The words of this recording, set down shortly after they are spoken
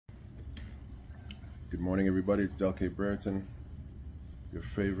Good morning, everybody. It's Del K. Brereton, your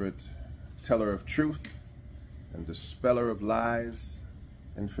favorite teller of truth and dispeller of lies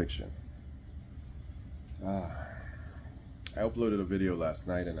and fiction. I uploaded a video last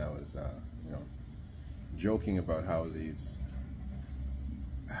night, and I was, joking about how these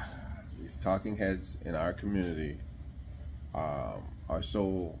talking heads in our community are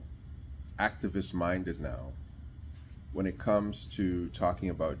so activist-minded now when it comes to talking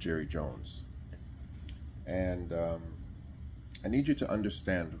about Jerry Jones. And I need you to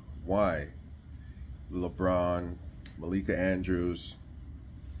understand why LeBron, Malika Andrews,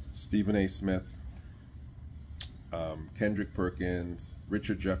 Stephen A. Smith, Kendrick Perkins,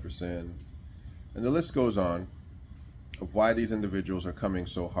 Richard Jefferson, and the list goes on of why these individuals are coming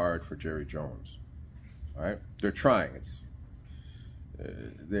so hard for Jerry Jones. All right, they're trying.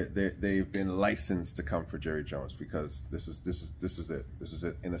 They've been licensed to come for Jerry Jones because this is it. This is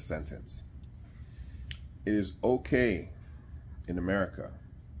it in a sentence. It is okay in America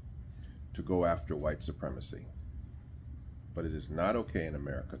to go after white supremacy, but it is not okay in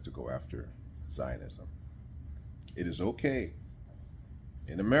America to go after Zionism. It is okay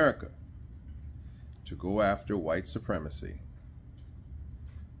in America to go after white supremacy,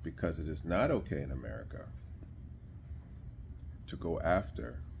 because it is not okay in America to go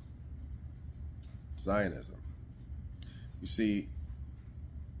after Zionism. You see,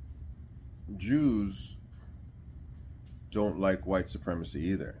 Jews don't like white supremacy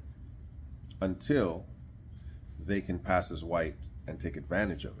either, until they can pass as white and take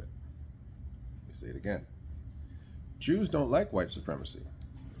advantage of it. Let me say it again. Jews don't like white supremacy.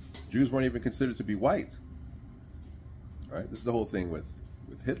 Jews weren't even considered to be white. Right? This is the whole thing with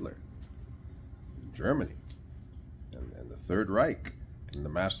Hitler, Germany, and the Third Reich, and the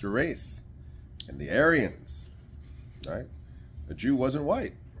Master Race, and the Aryans. Right? A Jew wasn't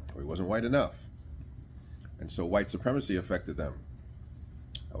white, or he wasn't white enough. And so white supremacy affected them.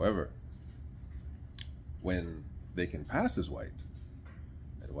 However, when they can pass as white,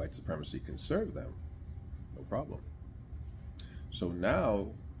 and white supremacy can serve them, no problem. So now,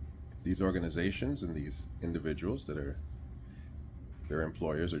 these organizations and these individuals that are their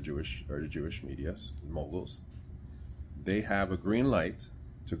employers are the Jewish media moguls, they have a green light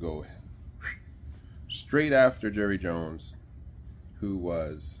to go straight after Jerry Jones, who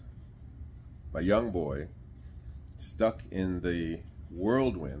was a young boy stuck in the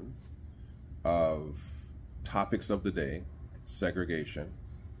whirlwind of topics of the day, segregation,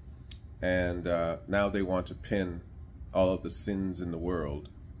 and now they want to pin all of the sins in the world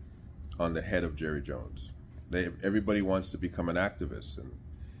on the head of Jerry Jones. Everybody wants to become an activist, and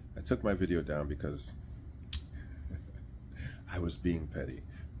I took my video down because I was being petty.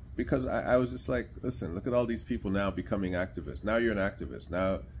 Because I was just like, listen, look at all these people now becoming activists. Now you're an activist.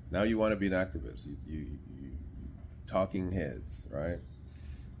 Now you want to be an activist. You talking heads, right?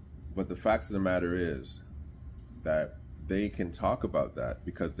 But the facts of the matter is that they can talk about that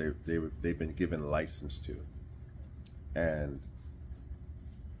because they've been given license to. And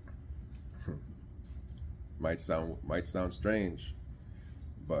might sound strange,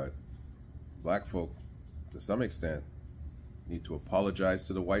 but black folk, to some extent, need to apologize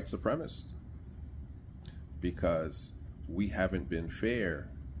to the white supremacists, because we haven't been fair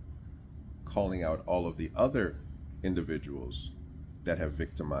calling out all of the other individuals that have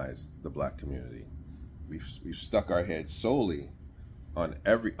victimized the black community. We've stuck our heads solely on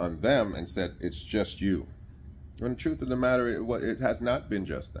them and said it's just you. When the truth of the matter, it has not been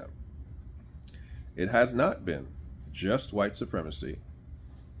just them. It has not been just white supremacy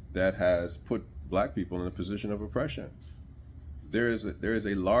that has put black people in a position of oppression. There is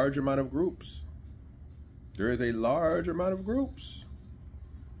a large amount of groups. There is a large amount of groups,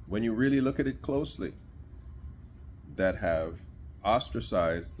 when you really look at it closely, that have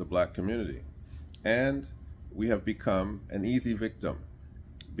ostracized the black community. And we have become an easy victim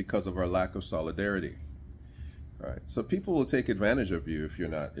because of our lack of solidarity. Right? So people will take advantage of you if you're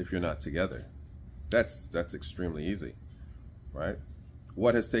not together. That's extremely easy. Right?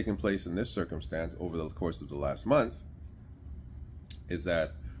 What has taken place in this circumstance over the course of the last month is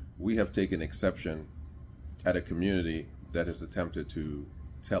that we have taken exception at a community that has attempted to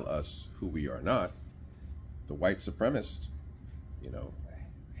tell us who we are not. The white supremacist,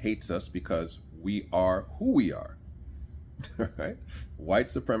 hates us because we are who we are. Right? White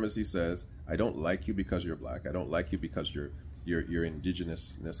supremacy says, I don't like you because you're black. I don't like you because your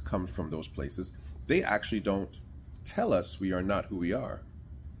indigenousness comes from those places. They actually don't tell us we are not who we are.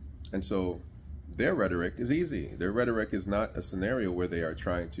 And so their rhetoric is easy. Their rhetoric is not a scenario where they are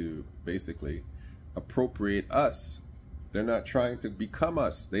trying to basically appropriate us. They're not trying to become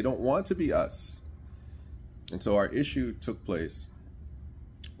us. They don't want to be us. And so our issue took place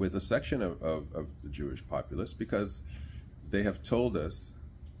with a section of the Jewish populace because they have told us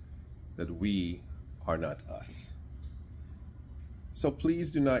that we are not us. So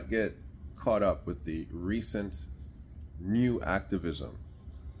please do not get caught up with the recent new activism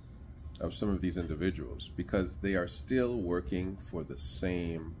of some of these individuals, because they are still working for the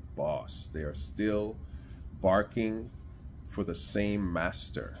same boss. They are still barking for the same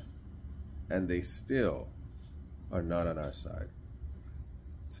master, and they still are not on our side.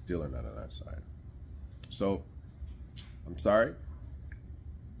 Still are not on our side. So I'm sorry.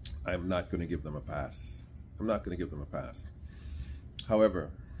 I'm not going to give them a pass. I'm not going to give them a pass. However,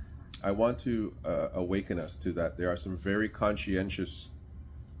 I want to awaken us to that there are some very conscientious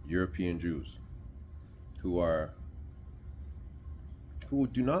European Jews who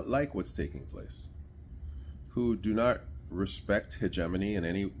do not like what's taking place, who do not respect hegemony in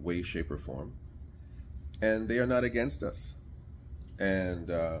any way, shape, or form, and they are not against us. And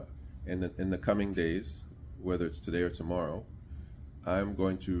in the coming days, whether it's today or tomorrow, I'm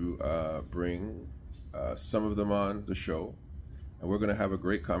going to bring some of them on the show, and we're going to have a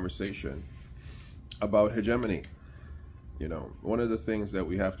great conversation about hegemony. You know, one of the things that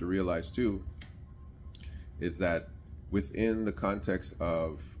we have to realize too is that within the context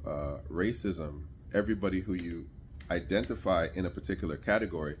of racism, everybody who you identify in a particular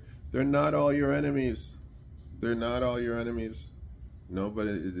category, they're not all your enemies. They're not all your enemies.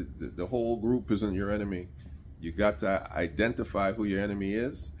 Nobody, the whole group isn't your enemy. You got to identify who your enemy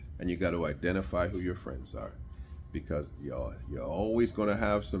is, and you got to identify who your friends are, because you're always going to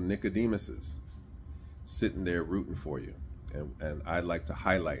have some Nicodemuses sitting there rooting for you, and I'd like to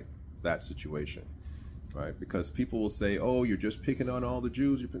highlight that situation, right? Because people will say, "Oh, you're just picking on all the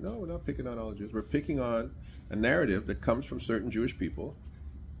Jews." No, we're not picking on all the Jews. We're picking on a narrative that comes from certain Jewish people,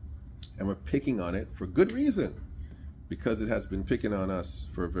 and we're picking on it for good reason, because it has been picking on us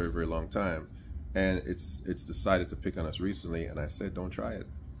for a very, very long time, and it's decided to pick on us recently, and I said, don't try it.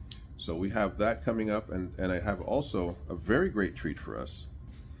 So we have that coming up, and I have also a very great treat for us.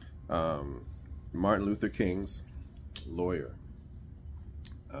 Martin Luther King's lawyer,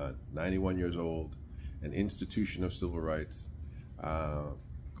 91 years old, an institution of civil rights,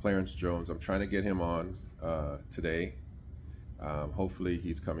 Clarence Jones. I'm trying to get him on today. Hopefully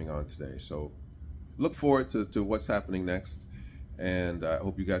he's coming on today. So look forward to what's happening next, and I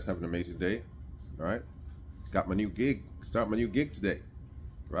hope you guys have an amazing day. All right, got my new gig. Start my new gig today.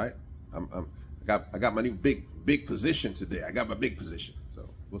 Right, I got my new big position today. I got my big position. So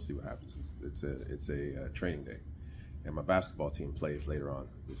we'll see what happens. It's a training day, and my basketball team plays later on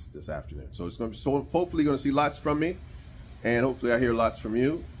this afternoon. So it's going to be hopefully going to see lots from me, and hopefully I hear lots from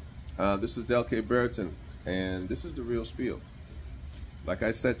you. This is Del K. Brereton, and this is the real spiel. Like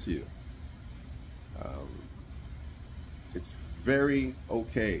I said to you, it's very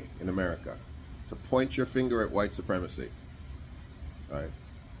okay in America to point your finger at white supremacy, right?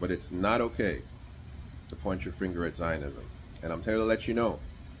 But it's not okay to point your finger at Zionism. And I'm here to let you know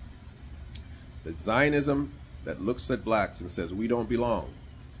that Zionism that looks at blacks and says we don't belong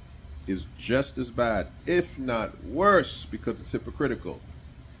is just as bad, if not worse, because it's hypocritical,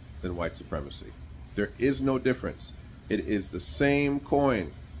 than white supremacy. There is no difference. It is the same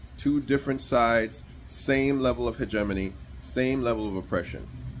coin, two different sides, same level of hegemony, same level of oppression.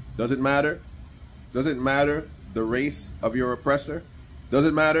 Does it matter? Does it matter the race of your oppressor? Does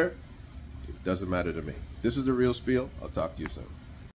it matter? It doesn't matter to me. This is the real spiel. I'll talk to you soon.